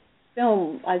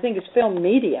film. I think it's Film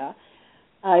Media.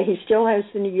 He still has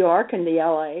the New York and the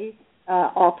L.A.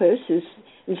 Office.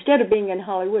 Instead of being in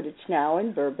Hollywood, it's now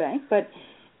in Burbank. But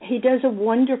he does a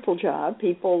wonderful job.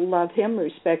 People love him,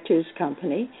 respect his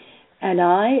company. And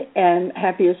I am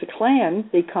happy as a clam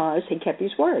because he kept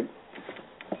his word.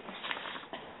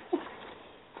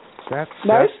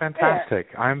 That's fantastic.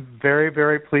 I'm very,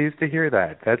 very pleased to hear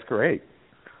that. That's great.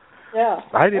 Yeah.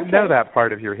 I didn't know that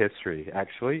part of your history,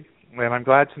 actually, and I'm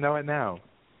glad to know it now.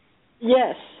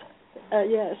 Yes.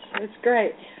 Yes, it's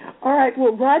great. All right.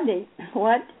 Well, Rodney,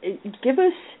 give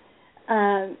us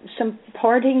some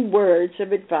parting words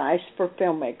of advice for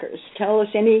filmmakers. Tell us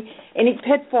any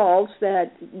pitfalls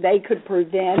that they could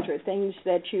prevent or things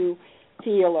that you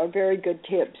feel are very good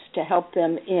tips to help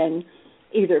them in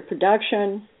either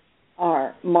production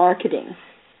or marketing.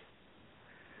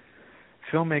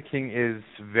 Filmmaking is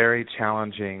very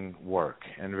challenging work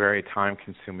and very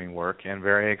time-consuming work and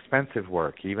very expensive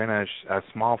work, even a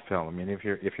small film. I mean, if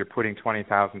you're putting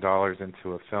 $20,000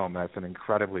 into a film, that's an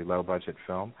incredibly low-budget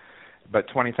film. But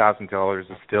 $20,000 is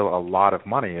still a lot of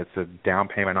money. It's a down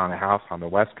payment on a house on the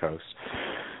West Coast.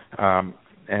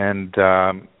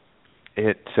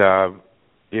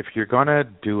 If you're going to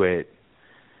do it,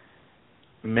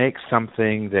 make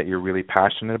something that you're really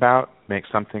passionate about. Make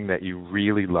something that you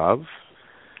really love.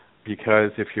 Because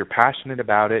if you're passionate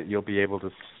about it, you'll be able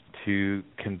to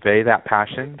convey that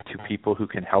passion to people who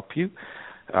can help you,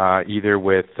 either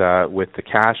with the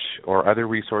cash or other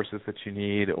resources that you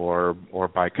need, or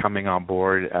by coming on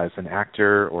board as an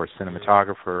actor or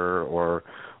cinematographer or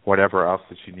whatever else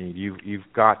that you need.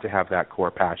 You've got to have that core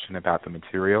passion about the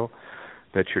material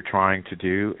that you're trying to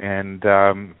do, and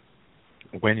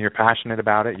when you're passionate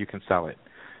about it, you can sell it.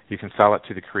 You can sell it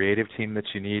to the creative team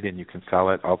that you need, and you can sell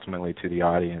it ultimately to the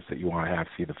audience that you want to have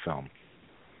see the film.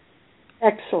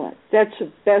 Excellent. That's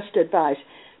the best advice.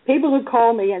 People who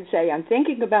call me and say, I'm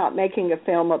thinking about making a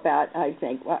film about, I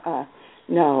think,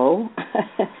 no.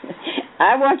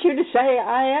 I want you to say,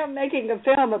 I am making a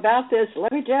film about this.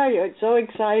 Let me tell you, it's so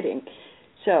exciting.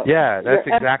 So yeah, that's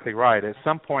exactly right. At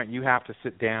some point, you have to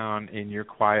sit down in your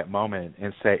quiet moment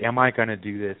and say, am I going to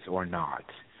do this or not?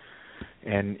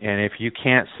 And if you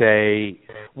can't say,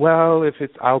 well,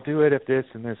 I'll do it if this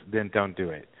and this, then don't do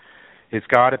it. It's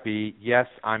got to be, yes,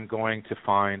 I'm going to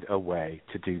find a way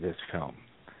to do this film.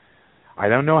 I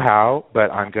don't know how, but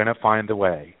I'm going to find the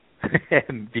way,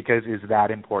 because it's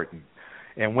that important.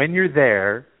 And when you're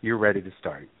there, you're ready to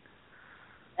start.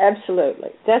 Absolutely.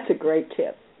 That's a great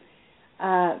tip.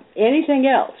 Anything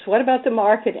else? What about the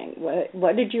marketing?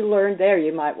 What did you learn there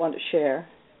you might want to share?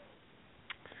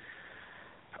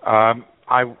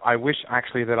 I wish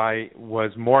actually that I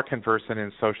was more conversant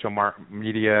in social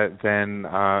media than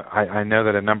I know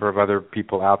that a number of other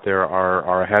people out there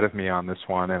are ahead of me on this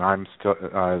one, and I'm still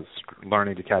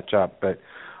learning to catch up. But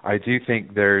I do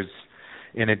think there's,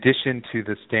 in addition to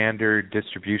the standard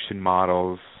distribution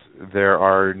models, there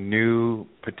are new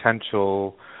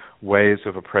potential ways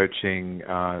of approaching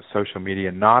social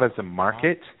media, not as a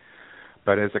market,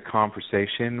 but as a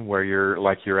conversation where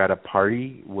you're at a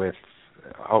party with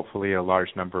hopefully a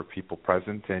large number of people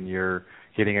present, and you're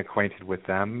getting acquainted with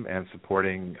them and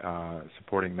supporting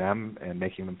them and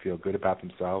making them feel good about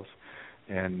themselves,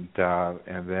 and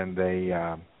then they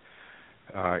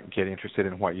get interested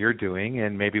in what you're doing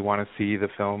and maybe want to see the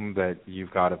film that you've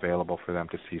got available for them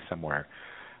to see somewhere.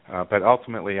 But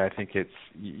ultimately, I think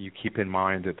you keep in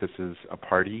mind that this is a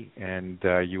party and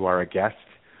you are a guest.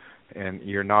 And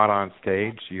you're not on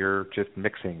stage, you're just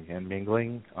mixing and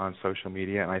mingling on social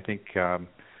media. And I think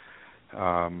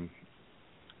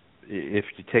if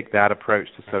you take that approach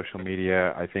to social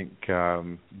media, I think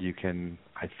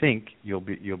you'll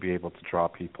be able to draw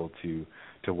people to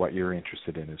what you're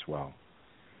interested in as well.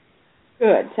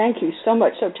 Good. Thank you so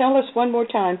much. So tell us one more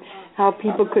time how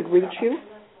people could reach you.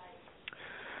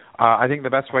 I think the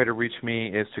best way to reach me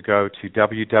is to go to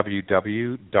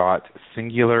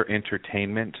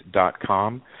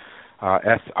www.singularentertainment.com,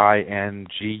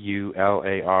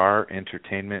 SINGULAR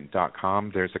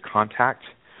entertainment.com. There's a contact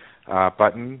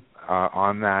button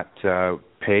on that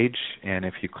page, and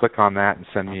if you click on that and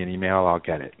send me an email, I'll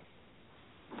get it.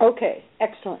 Okay,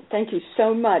 excellent. Thank you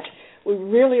so much. We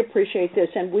really appreciate this,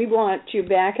 and we want you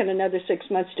back in another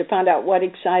 6 months to find out what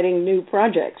exciting new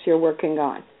projects you're working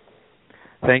on.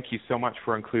 Thank you so much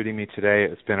for including me today.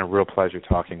 It's been a real pleasure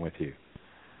talking with you.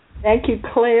 Thank you,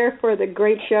 Claire, for the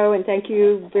great show, and thank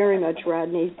you very much,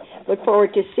 Rodney. Look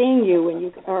forward to seeing you when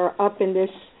you are up in this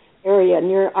area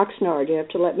near Oxnard. You have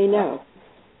to let me know.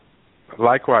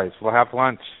 Likewise. We'll have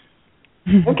lunch.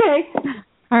 Okay.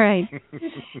 All right.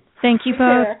 Thank you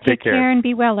both. Take care and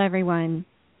be well, everyone.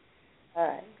 All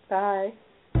right. Bye.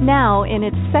 Now, in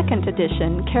its second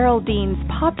edition, Carol Dean's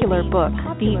popular book,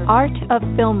 The Art of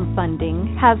Film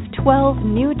Funding, has 12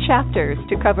 new chapters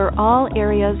to cover all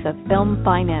areas of film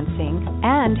financing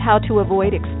and how to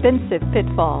avoid expensive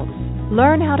pitfalls.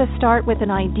 Learn how to start with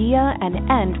an idea and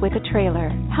end with a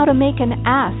trailer, how to make an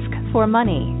ask for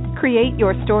money, Create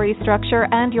your story structure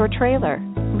and your trailer.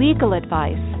 Legal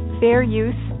advice, fair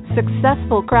use,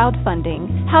 successful crowdfunding,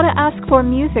 how to ask for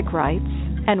music rights,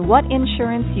 and what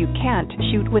insurance you can't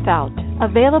shoot without.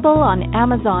 Available on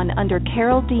Amazon under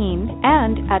Carol Dean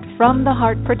and at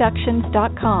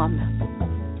FromTheHeartProductions.com.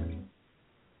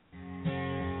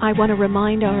 I want to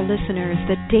remind our listeners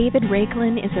that David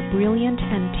Raiklin is a brilliant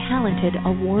and talented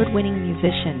award-winning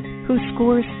musician who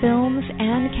scores films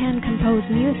and can compose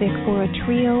music for a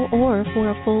trio or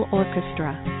for a full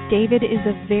orchestra. David is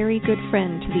a very good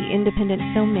friend to the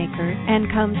independent filmmaker and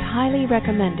comes highly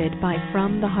recommended by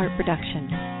From the Heart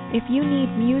Productions. If you need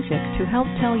music to help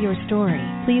tell your story,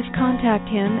 please contact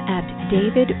him at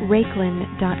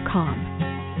davidraiklin.com.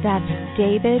 That's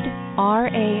David,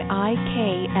 RAIKLEN.com.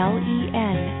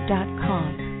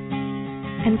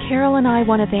 And Carol and I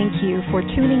want to thank you for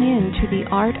tuning in to The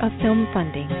Art of Film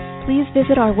Funding. Please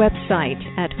visit our website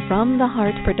at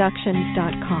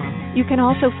FromTheHeartProductions.com. You can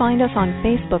also find us on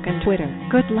Facebook and Twitter.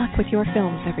 Good luck with your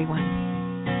films, everyone.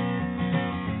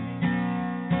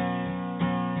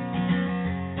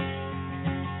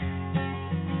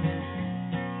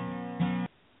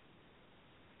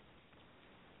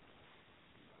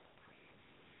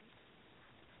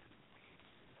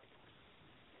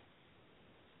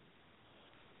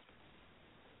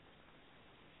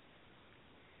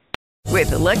 With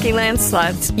the Lucky Land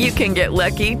Slots, you can get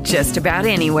lucky just about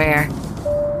anywhere.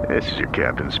 This is your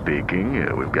captain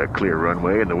speaking. We've got clear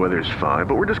runway and the weather's fine,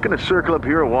 but we're just going to circle up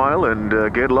here a while and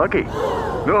get lucky.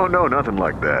 No, nothing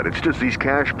like that. It's just these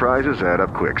cash prizes add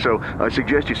up quick. So I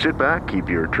suggest you sit back, keep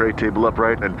your tray table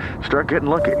upright, and start getting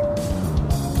lucky.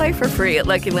 Play for free at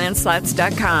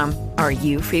LuckyLandSlots.com. Are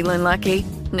you feeling lucky?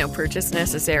 No purchase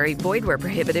necessary. Void where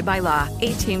prohibited by law.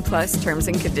 18+ terms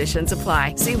and conditions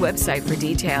apply. See website for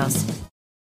details.